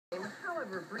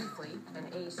were briefly an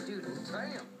A student.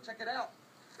 Bam! Check it out.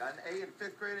 Got an A in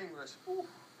 5th grade English. Ooh.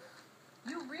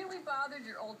 You really bothered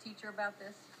your old teacher about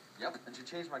this? Yep, and she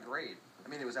changed my grade. I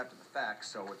mean, it was after the fact,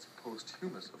 so it's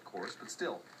posthumous, of course, but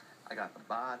still. I got the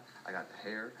bod, I got the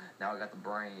hair, now I got the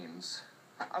brains.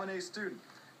 I'm an A student.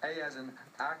 A as in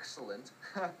excellent.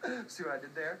 See what I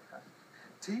did there?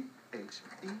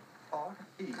 T-H-E-R-E.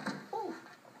 Ooh.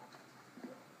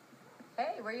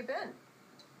 Hey, where you been?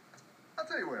 I'll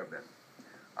tell you where I've been.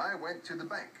 I went to the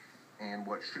bank, and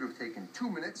what should have taken 2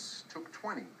 minutes took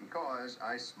 20 because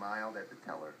I smiled at the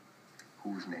teller,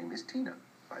 whose name is Tina,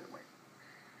 by the way.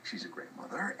 She's a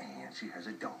grandmother, and she has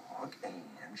a dog, and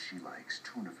she likes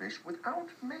tuna fish without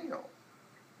mayo.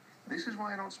 This is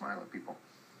why I don't smile at people,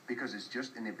 because it's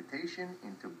just an invitation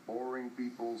into boring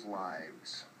people's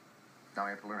lives. Now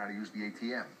I have to learn how to use the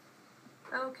ATM.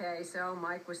 Okay, so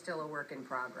Mike was still a work in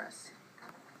progress.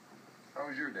 How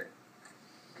was your day?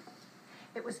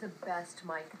 It was the best,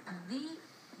 Mike. The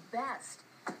best.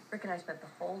 Rick and I spent the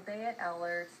whole day at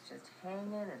Eller's, just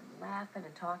hanging and laughing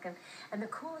and talking. And the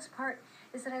coolest part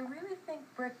is that I really think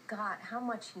Rick got how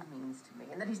much he means to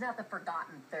me, and that he's not the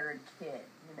forgotten third kid,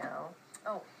 you know?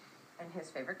 Oh, and his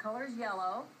favorite color is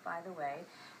yellow, by the way.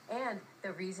 And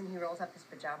the reason he rolls up his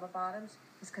pajama bottoms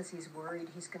is because he's worried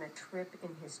he's going to trip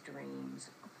in his dreams.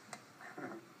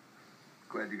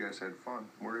 Glad you guys had fun.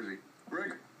 Where is he?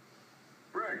 Rick!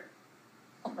 Rick!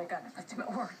 Oh my God, I left him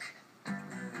at work.